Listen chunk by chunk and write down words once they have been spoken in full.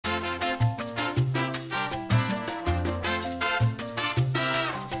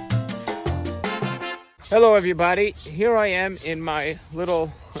Hello everybody, here I am in my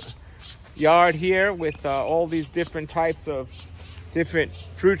little yard here with all these different types of different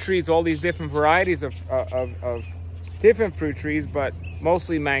fruit trees, all these different varieties of different fruit trees, but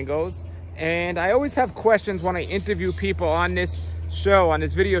mostly mangoes. And I always have questions when I interview people on this show, on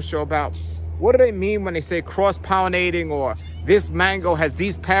this video show, about what do they mean when they say cross-pollinating, or this mango has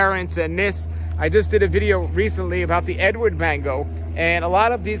these parents and this. I just did a video recently about the Edward mango, and a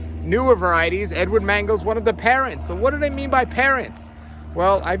lot of these newer varieties, Edward mango is one of the parents. So what do they mean by parents?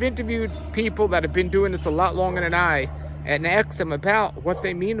 Well, I've interviewed people that have been doing this a lot longer than I and asked them about what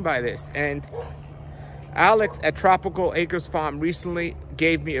they mean by this. And Alex at Tropical Acres Farm recently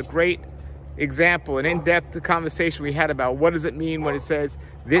gave me a great example, an in-depth conversation we had about what does it mean when it says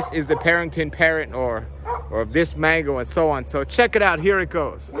this is the parenting parent or this mango and so on. So check it out, here it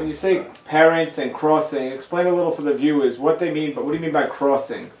goes. When you say parents and crossing, explain a little for the viewers what they mean, but what do you mean by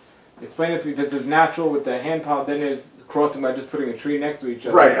crossing? Explain it, because there's natural with the hand pollen, then there's crossing by just putting a tree next to each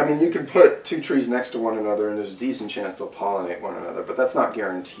other. Right, I mean you can put two trees next to one another and there's a decent chance they'll pollinate one another, but that's not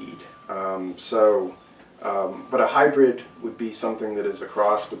guaranteed. But a hybrid would be something that is a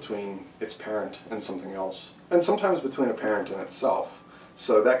cross between its parent and something else, and sometimes between a parent and itself.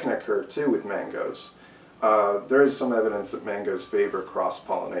 So that can occur too with mangoes. There is some evidence that mangoes favor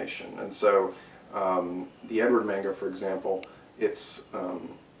cross-pollination, and so the Edward mango, for example, its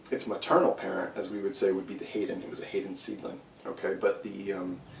maternal parent, as we would say, would be the Hayden. It was a Hayden seedling, okay, but the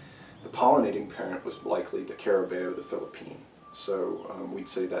pollinating parent was likely the Carabeo, the Philippine. So we'd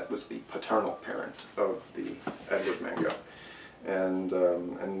say that was the paternal parent of the Edward mango. And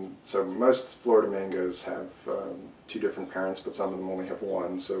so most Florida mangoes have two different parents, but some of them only have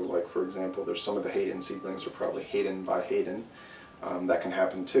one. So like, for example, there's some of the Hayden seedlings are probably Hayden by Hayden. That can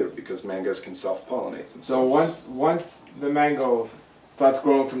happen too, because mangoes can self-pollinate. So once the mango starts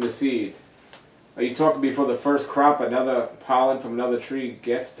growing from the seed, are you talking before the first crop, another pollen from another tree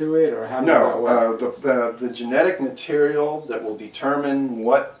gets to it, or how does that work? The genetic material that will determine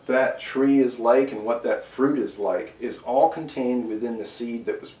what that tree is like and what that fruit is like is all contained within the seed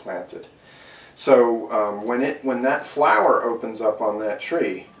that was planted. So when that flower opens up on that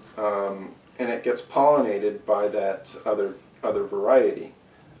tree and it gets pollinated by that other variety,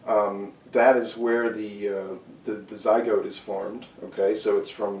 that is where the zygote is formed, okay, so it's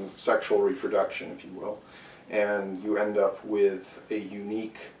from sexual reproduction, if you will, and you end up with a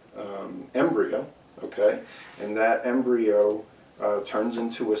unique embryo, okay, and that embryo turns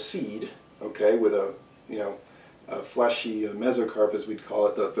into a seed, okay, with a fleshy mesocarp, as we'd call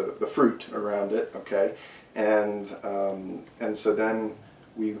it, the fruit around it, okay, and so then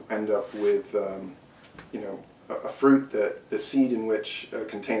we end up with a fruit that the seed in which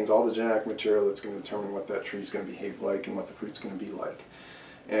contains all the genetic material that's going to determine what that tree is going to behave like and what the fruit's going to be like.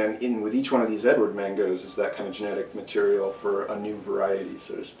 And with each one of these Edward mangoes is that kind of genetic material for a new variety,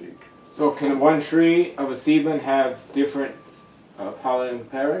 so to speak. So can one tree of a seedling have different pollen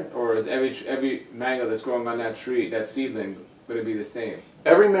parent, or is every mango that's growing on that tree, that seedling, would it be the same?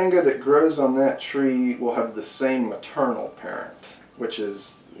 Every mango that grows on that tree will have the same maternal parent, which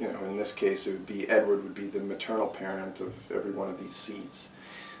is, in this case, it would be Edward would be the maternal parent of every one of these seeds.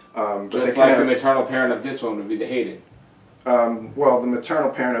 Just like the maternal parent of this one would be the Hayden. Well, the maternal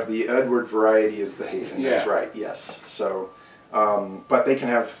parent of the Edward variety is the Hayden. Yeah. That's right. Yes. So, but they can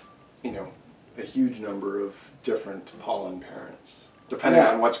have, a huge number of different pollen parents, depending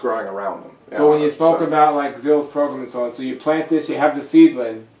on what's growing around them. So when you spoke about like Zill's program and so on, so you plant this, you have the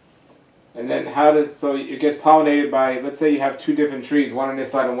seedling. And then so it gets pollinated by, let's say you have two different trees, one on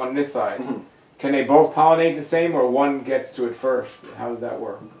this side and one on this side. Mm-hmm. Can they both pollinate the same, or one gets to it first? How does that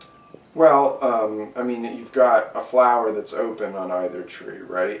work? Well, I mean, you've got a flower that's open on either tree,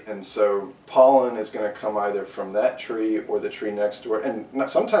 right? And so pollen is going to come either from that tree or the tree next door. And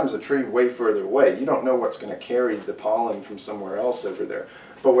sometimes a tree way further away. You don't know what's going to carry the pollen from somewhere else over there.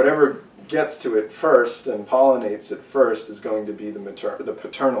 But whatever gets to it first and pollinates it first is going to be the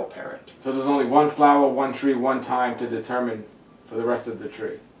paternal parent. So there's only one flower, one tree, one time to determine for the rest of the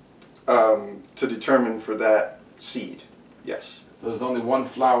tree? To determine for that seed, yes. So there's only one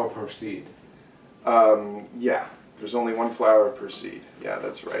flower per seed? Yeah, there's only one flower per seed. Yeah,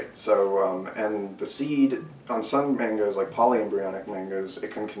 that's right. So, and the seed on some mangoes, like polyembryonic mangoes,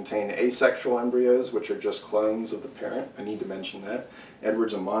 it can contain asexual embryos, which are just clones of the parent. I need to mention that.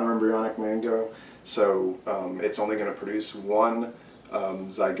 Edward's a monoembryonic mango, so it's only going to produce one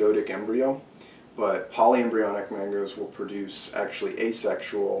zygotic embryo. But polyembryonic mangoes will produce actually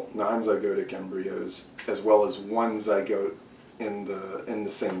asexual, non-zygotic embryos, as well as one zygote in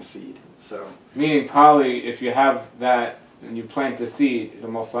the same seed. So meaning poly, if you have that and you plant the seed,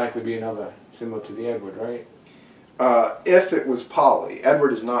 it'll most likely be another similar to the Edward, right? If it was poly.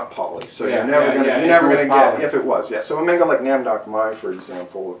 Edward is not poly, so Yeah, you're never yeah, gonna yeah, you're never if it gonna was get poly. if it was, yeah. So a mango like Namdok Mai, for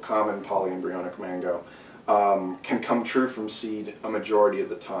example, a common polyembryonic mango, can come true from seed a majority of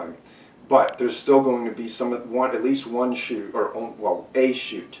the time. But there's still going to be at least one shoot, or well, a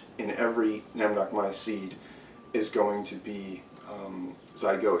shoot in every Namdok Mai seed is going to be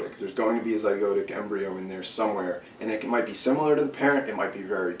zygotic. There's going to be a zygotic embryo in there somewhere, and it might be similar to the parent, it might be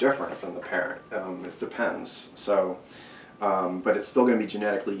very different than the parent. It depends. So, but it's still going to be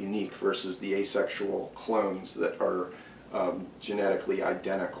genetically unique versus the asexual clones that are genetically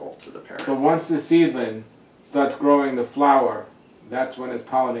identical to the parent. So once the seedling starts growing the flower, that's when it's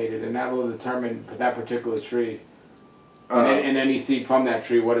pollinated, and that will determine for that particular tree, and any seed from that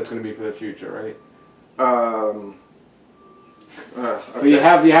tree, what it's going to be for the future, right? Okay. So you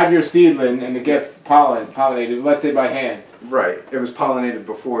have your seedling, and it gets pollinated, let's say by hand. Right. It was pollinated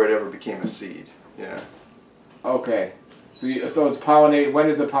before it ever became a seed. Yeah. Okay. So it's pollinated. When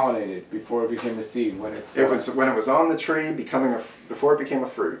is it pollinated? Before it became a seed? When it's when it was on the tree, before it became a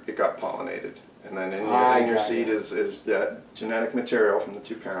fruit, it got pollinated, and then in your seed is that genetic material from the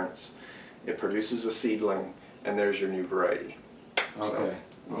two parents. It produces a seedling, and there's your new variety. Okay.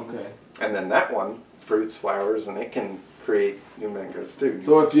 So, okay. And then that one fruits, flowers, and it can create new mangoes too.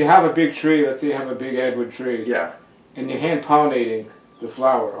 So if you have a big tree, let's say you have a big Edward tree, yeah, and you're hand pollinating the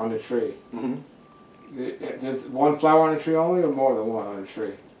flower on the tree. mm-hmm. There's one flower on a tree only, or more than one on a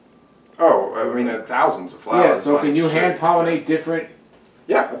tree? Oh, I mean, thousands of flowers. Yeah. So can you hand pollinate different?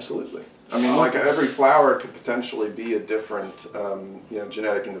 Yeah, absolutely. I mean, like every flower could potentially be a different,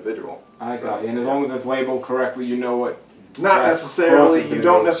 genetic individual. I got you. And as long as it's labeled correctly, you know what. Not necessarily. You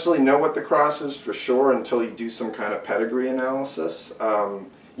don't necessarily know what the cross is for sure until you do some kind of pedigree analysis.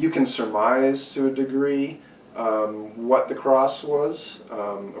 You can surmise to a degree what the cross was.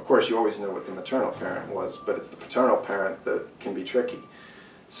 Of course, you always know what the maternal parent was, but it's the paternal parent that can be tricky.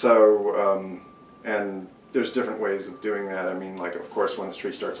 So, and there's different ways of doing that. I mean, like, of course, when this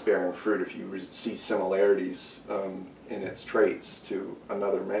tree starts bearing fruit, if you see similarities in its traits to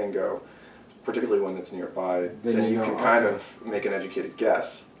another mango, particularly one that's nearby, then you can kind of make an educated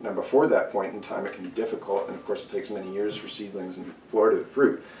guess. Now, before that point in time, it can be difficult, and of course, it takes many years for seedlings in Florida to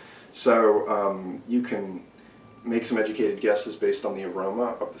fruit. So you can make some educated guesses based on the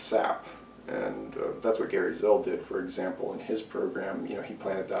aroma of the sap. And that's what Gary Zill did, for example, in his program. You know, he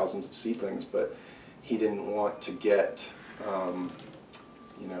planted thousands of seedlings, but he didn't want to get,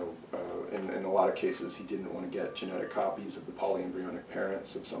 in a lot of cases, he didn't want to get genetic copies of the polyembryonic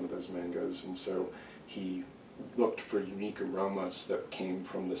parents of some of those mangoes, and so he looked for unique aromas that came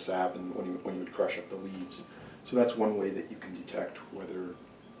from the sap and when you would crush up the leaves. So that's one way that you can detect whether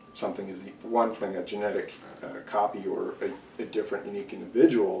something is, for one thing, a genetic copy or a different, unique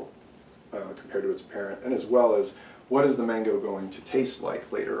individual compared to its parent, and as well as what is the mango going to taste like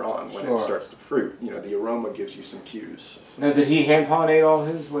later on when it starts to fruit. You know, the aroma gives you some cues. Now, did he hand pollinate all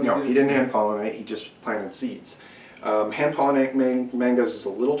his? No, he didn't hand pollinate. He just planted seeds. Hand pollinate mangoes is a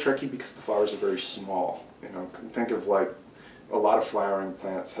little tricky because the flowers are very small. You know, think of like a lot of flowering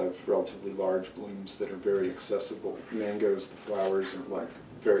plants have relatively large blooms that are very accessible. Mangoes, the flowers are like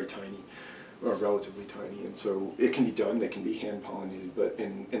very tiny, or relatively tiny, and so it can be done. They can be hand pollinated, but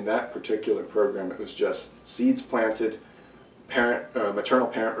in that particular program, it was just seeds planted, maternal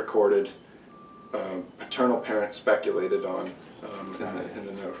parent recorded, paternal parent speculated on in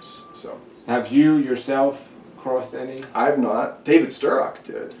the notes. So, have you yourself crossed any? I've not. David Sturrock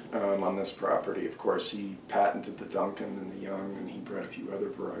did on this property. Of course, he patented the Duncan and the Young, and he bred a few other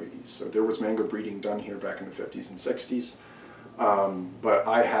varieties. So there was mango breeding done here back in the 50s and 60s. But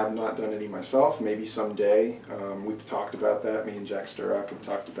I have not done any myself. Maybe someday. We've talked about that. Me and Jack Sturrock have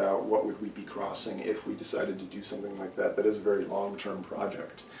talked about what would we be crossing if we decided to do something like that. That is a very long-term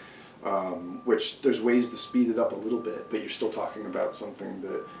project, which there's ways to speed it up a little bit, but you're still talking about something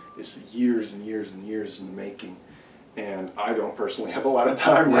that is years and years and years in the making. And I don't personally have a lot of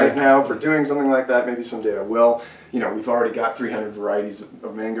time right now for doing something like that. Maybe someday I will. You know, we've already got 300 varieties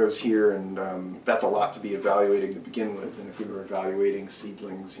of mangoes here, and that's a lot to be evaluating to begin with. And if we were evaluating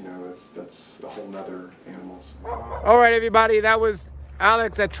seedlings, you know, that's a whole nother animals. All right, everybody, that was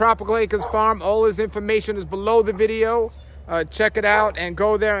Alex at Tropical Acres Farm. All his information is below the video. Check it out and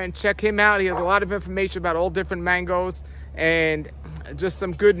go there and check him out. He has a lot of information about all different mangoes and just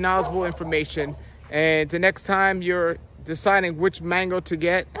some good, knowledgeable information. And the next time you're deciding which mango to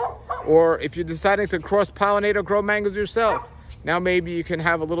get, or if you're deciding to cross-pollinate or grow mangoes yourself, now maybe you can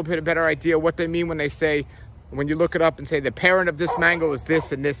have a little bit of better idea what they mean when they say when you look it up and say the parent of this mango is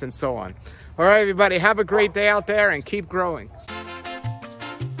this and this and so on. All right, everybody, have a great day out there and keep growing.